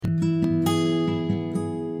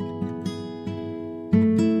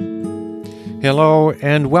Hello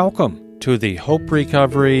and welcome to the Hope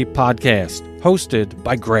Recovery Podcast, hosted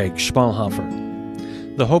by Greg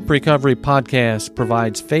Schmalhofer. The Hope Recovery Podcast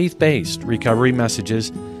provides faith-based recovery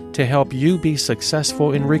messages to help you be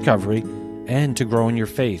successful in recovery and to grow in your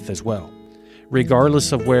faith as well.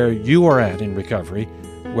 Regardless of where you are at in recovery,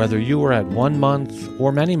 whether you are at 1 month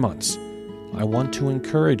or many months, I want to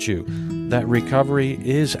encourage you that recovery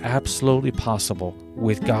is absolutely possible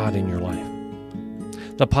with God in your life.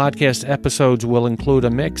 The podcast episodes will include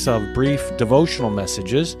a mix of brief devotional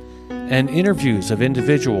messages and interviews of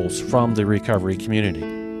individuals from the recovery community.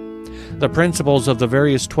 The principles of the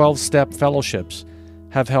various 12-step fellowships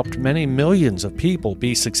have helped many millions of people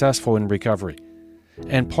be successful in recovery.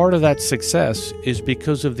 And part of that success is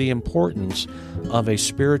because of the importance of a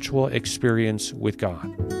spiritual experience with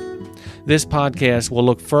God. This podcast will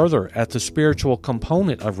look further at the spiritual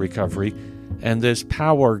component of recovery and this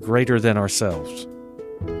power greater than ourselves.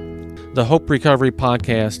 The Hope Recovery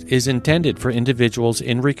Podcast is intended for individuals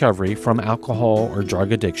in recovery from alcohol or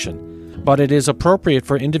drug addiction, but it is appropriate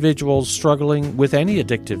for individuals struggling with any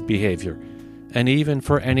addictive behavior, and even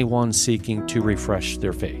for anyone seeking to refresh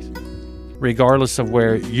their faith. Regardless of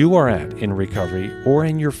where you are at in recovery or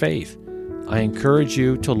in your faith, I encourage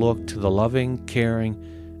you to look to the loving, caring,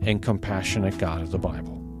 and compassionate God of the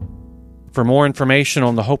Bible. For more information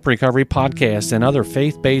on the Hope Recovery Podcast and other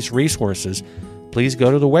faith-based resources, please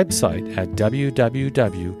go to the website at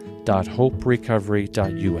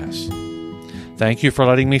www.hoperecovery.us. Thank you for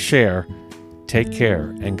letting me share. Take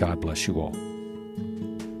care, and God bless you all.